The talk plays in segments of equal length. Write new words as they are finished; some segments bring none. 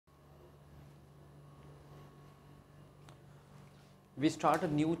we start a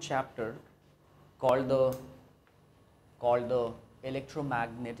new chapter called the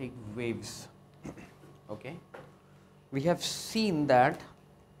electromagnetic waves. Okay, we have seen that,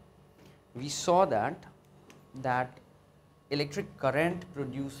 we saw that electric current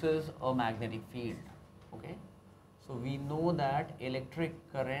produces a magnetic field. Okay, so we know that electric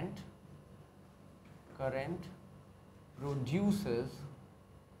current produces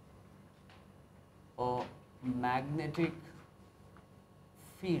a magnetic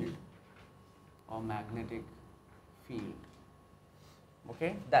field or magnetic field.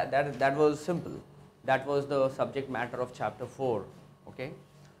 Okay, that was simple. That was the subject matter of chapter 4. Okay,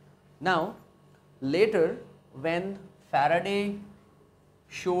 now later when Faraday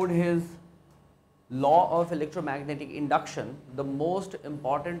showed his law of electromagnetic induction, the most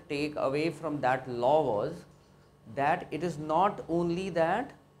important takeaway from that law was that it is not only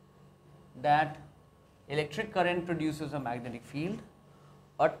that electric current produces a magnetic field,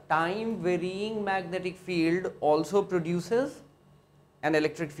 a time varying magnetic field also produces an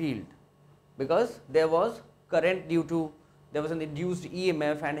electric field, because there was current there was an induced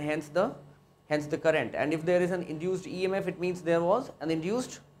EMF and hence the current, and if there is an induced EMF, it means there was an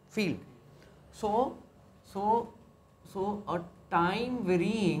induced field. So a time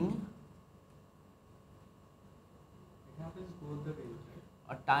varying, it happens both the ways,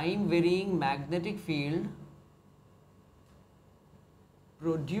 right? a time varying magnetic field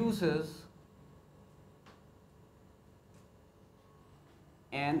produces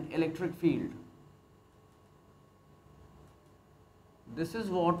an electric field. This is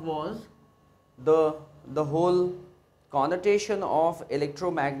what was the whole connotation of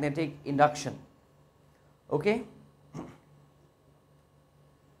electromagnetic induction. Okay,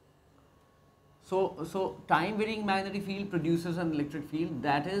 so time varying magnetic field produces an electric field.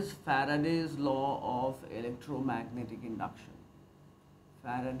 That is Faraday's law of electromagnetic induction.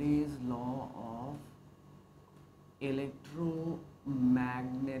 Faraday's law of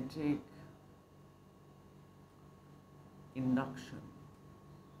electromagnetic induction.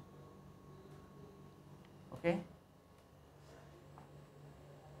 Okay,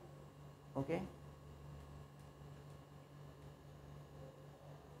 okay.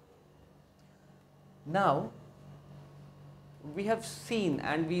 Now we have seen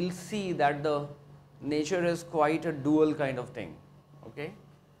and we'll see that the nature is quite a dual kind of thing. Okay,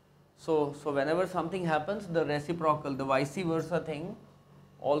 so whenever something happens, the reciprocal, the vice versa thing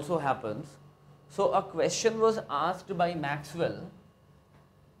also happens. So a question was asked by Maxwell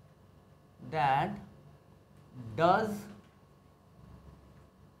that does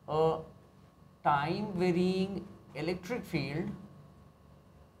a time varying electric field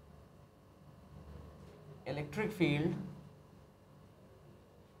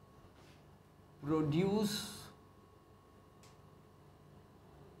produce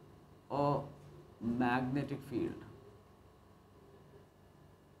a magnetic field?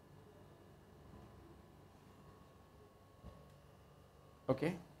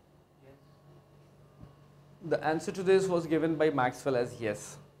 Okay. Yes. The answer to this was given by Maxwell as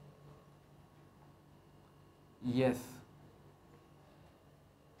yes. Yes.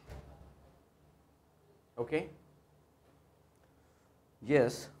 Okay.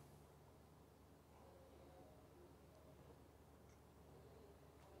 Yes.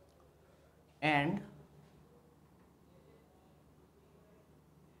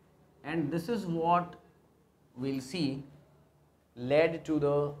 And this is what we'll see led to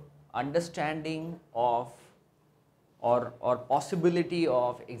the understanding of or possibility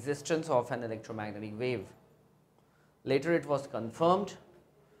of existence of an electromagnetic wave. Later it was confirmed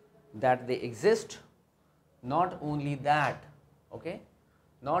that they exist. Not only that, okay,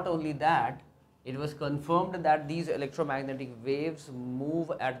 not only that, it was confirmed that these electromagnetic waves move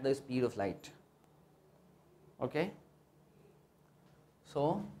at the speed of light. Okay,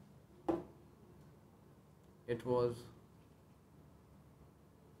 so it was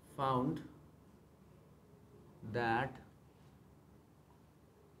found that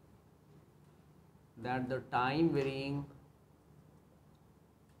the time varying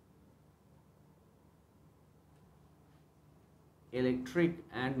electric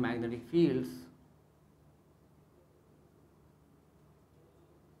and magnetic fields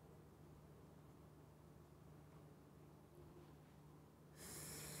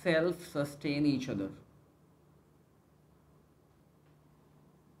self-sustain each other.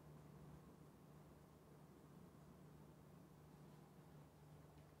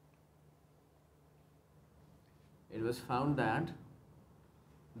 It was found that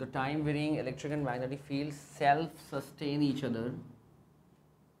the time varying electric and magnetic fields self-sustain each other,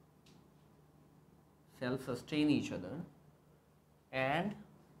 and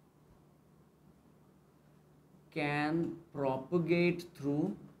can propagate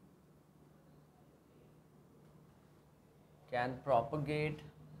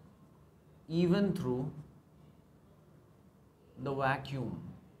even through the vacuum.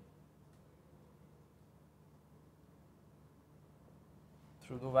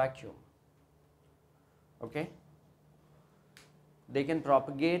 Okay, they can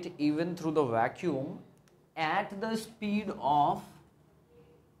propagate even through the vacuum at the speed of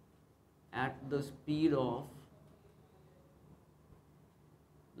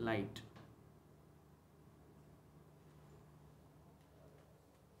light.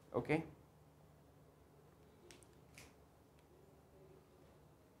 Okay,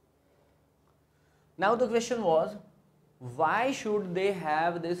 now the question was, why should they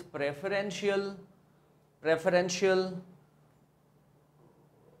have this preferential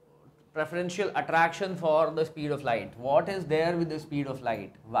attraction for the speed of light? What is there with the speed of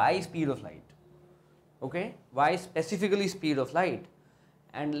light? Why speed of light? Okay, why specifically speed of light?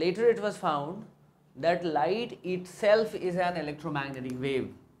 And later it was found that light itself is an electromagnetic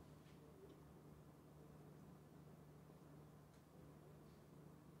wave.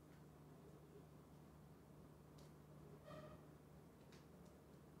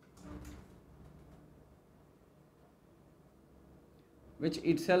 Which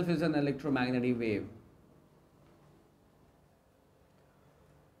itself is an electromagnetic wave.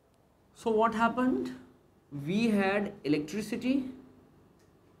 So what happened? We had electricity,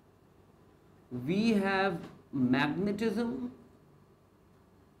 we have magnetism,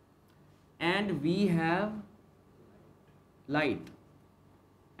 and we have light,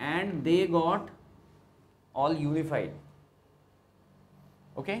 and they got all unified.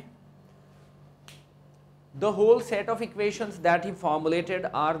 Okay, the whole set of equations that he formulated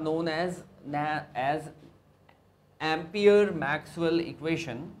are known as Ampere-Maxwell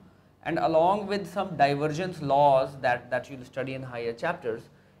equation, and along with some divergence laws that you'll study in higher chapters,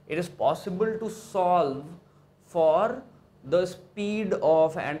 it is possible to solve for the speed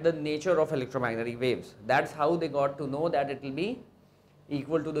of and the nature of electromagnetic waves. That's how they got to know that it will be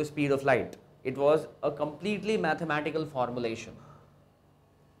equal to the speed of light. It was a completely mathematical formulation.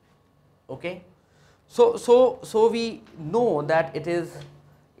 Okay, so we know that it is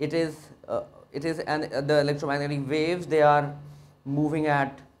the electromagnetic waves, they are moving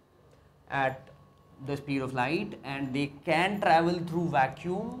at the speed of light, and they can travel through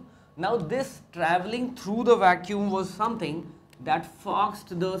vacuum. Now this traveling through the vacuum was something that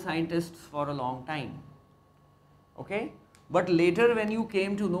foxed the scientists for a long time. Okay, but later when you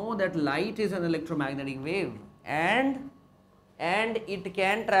came to know that light is an electromagnetic wave and it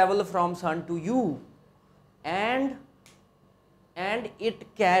can travel from sun to you, and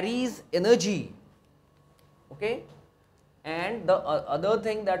it carries energy. Okay, and the other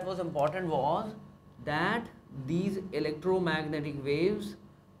thing that was important was that these electromagnetic waves,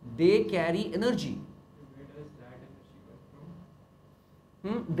 they carry energy. Where does that energy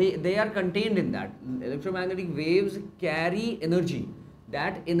come from? They are contained in that. Electromagnetic waves carry energy.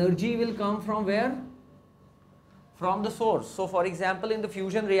 That energy will come from where? From the source. So for example, in the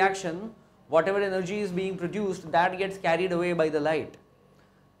fusion reaction, whatever energy is being produced, that gets carried away by the light.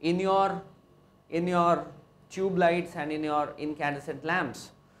 In your tube lights and in your incandescent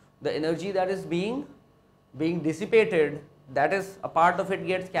lamps, the energy that is being dissipated, that is a part of it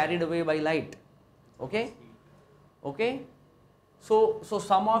gets carried away by light. Okay, okay, so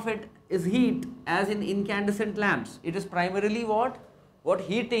some of it is heat, as in incandescent lamps. It is primarily what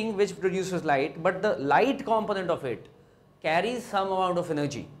heating which produces light, but the light component of it carries some amount of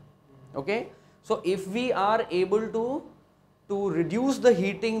energy. Okay, so if we are able to reduce the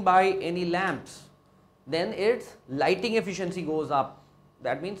heating by any lamps, then its lighting efficiency goes up.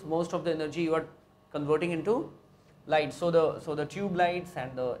 That means most of the energy you are converting into light. So the tube lights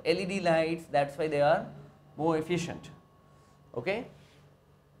and the LED lights, that's why they are more efficient. Okay,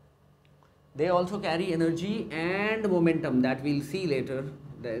 they also carry energy and momentum, that we'll see later,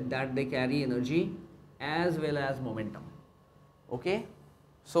 that they carry energy as well as momentum. Okay,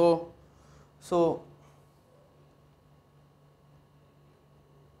 so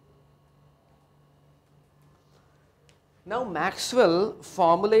now Maxwell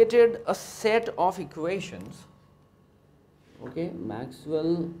formulated a set of equations. Okay,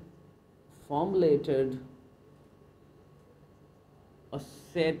 Maxwell formulated a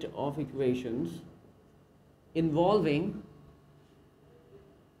set of equations involving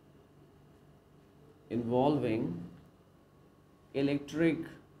electric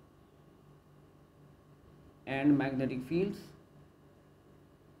and magnetic fields,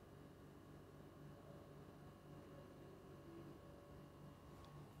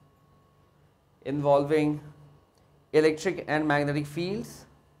 involving electric and magnetic fields,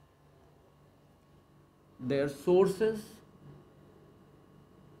 their sources,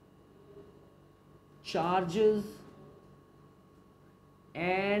 charges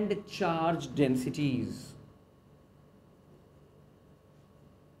and charge densities.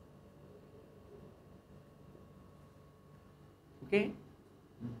 Okay,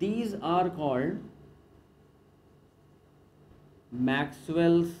 these are called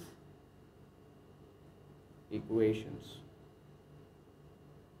Maxwell's equations.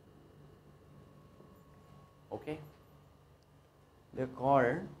 Okay, they're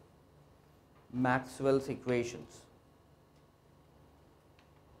called Maxwell's equations.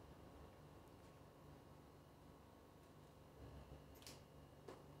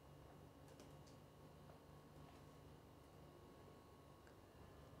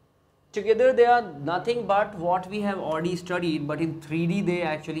 Together they are nothing but what we have already studied, but in 3D they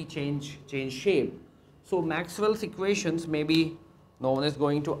actually change shape. So Maxwell's equations, maybe no one is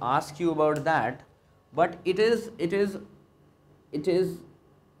going to ask you about that, but it is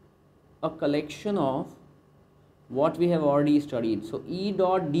a collection of what we have already studied. So E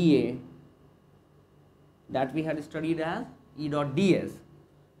dot dA, that we had studied as E dot ds,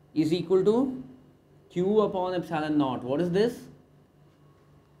 is equal to Q upon epsilon naught. What is this?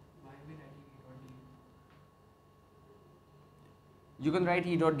 You can write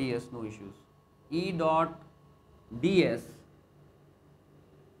E dot ds, no issues. E dot ds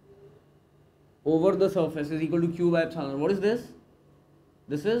over the surface is equal to Q by epsilon. What is this?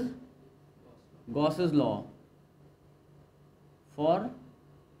 This is Gauss's law for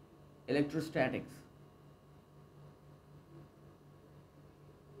electrostatics.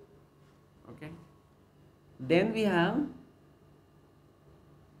 Okay. Then we have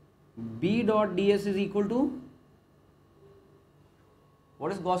B dot ds is equal to,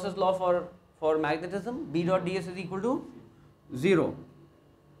 what is Gauss's law for magnetism? B dot ds is equal to 0.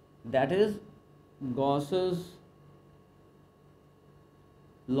 That is Gauss's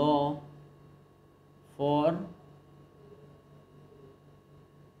law for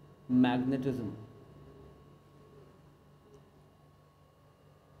magnetism.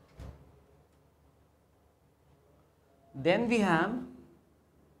 Then we have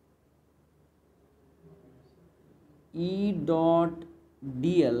E dot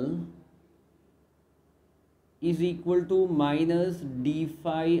dl is equal to minus d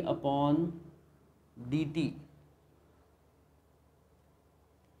phi upon dt.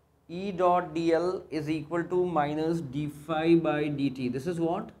 E dot dl is equal to minus d phi by dt. This is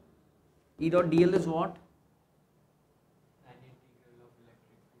what? E dot dl is what?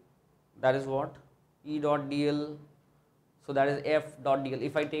 That is what? E dot dl. So that is F dot dl.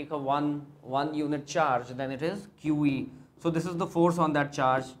 If I take a one unit charge, then it is QE. So this is the force on that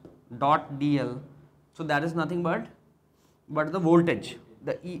charge dot dl. So that is nothing but the voltage,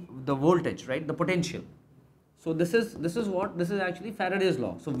 the voltage, right? The potential. So this is what? This is actually Faraday's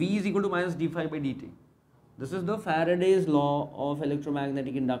law. So V is equal to minus d phi by dt. This is the Faraday's law of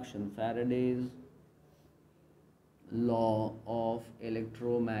electromagnetic induction. Faraday's law of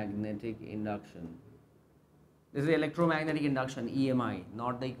electromagnetic induction. This is electromagnetic induction, EMI,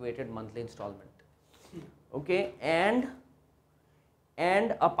 not the equated monthly installment. Okay, and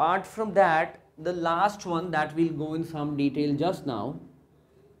apart from that, the last one that we'll go in some detail just now,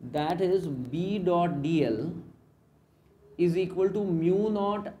 that is B dot dl is equal to mu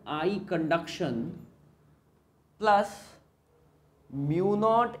naught I conduction plus mu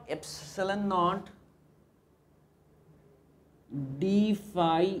naught epsilon naught d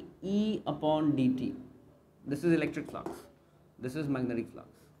phi E upon dt. This is electric flux. This is magnetic flux.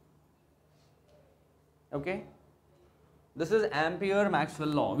 Okay. This is Ampere-Maxwell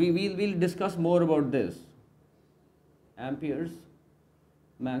law. We'll discuss more about this. Ampere's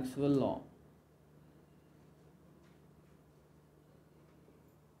Maxwell law.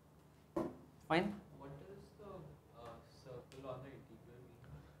 Fine. What does the circle on the integral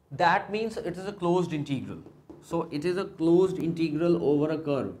mean? That means it is a closed integral. So it is a closed integral over a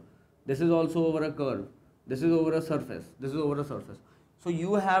curve. This is also over a curve. This is over a surface. This is over a surface. So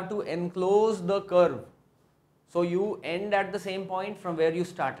you have to enclose the curve. So you end at the same point from where you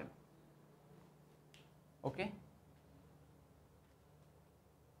started. Okay?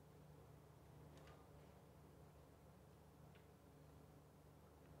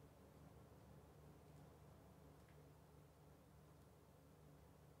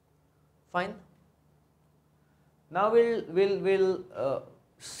 Fine. Now we'll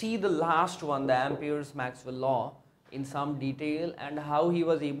see the last one, the Ampere's Maxwell law, in some detail, and how he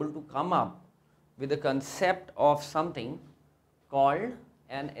was able to come up with the concept of something called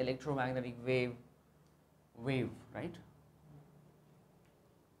an electromagnetic wave, right?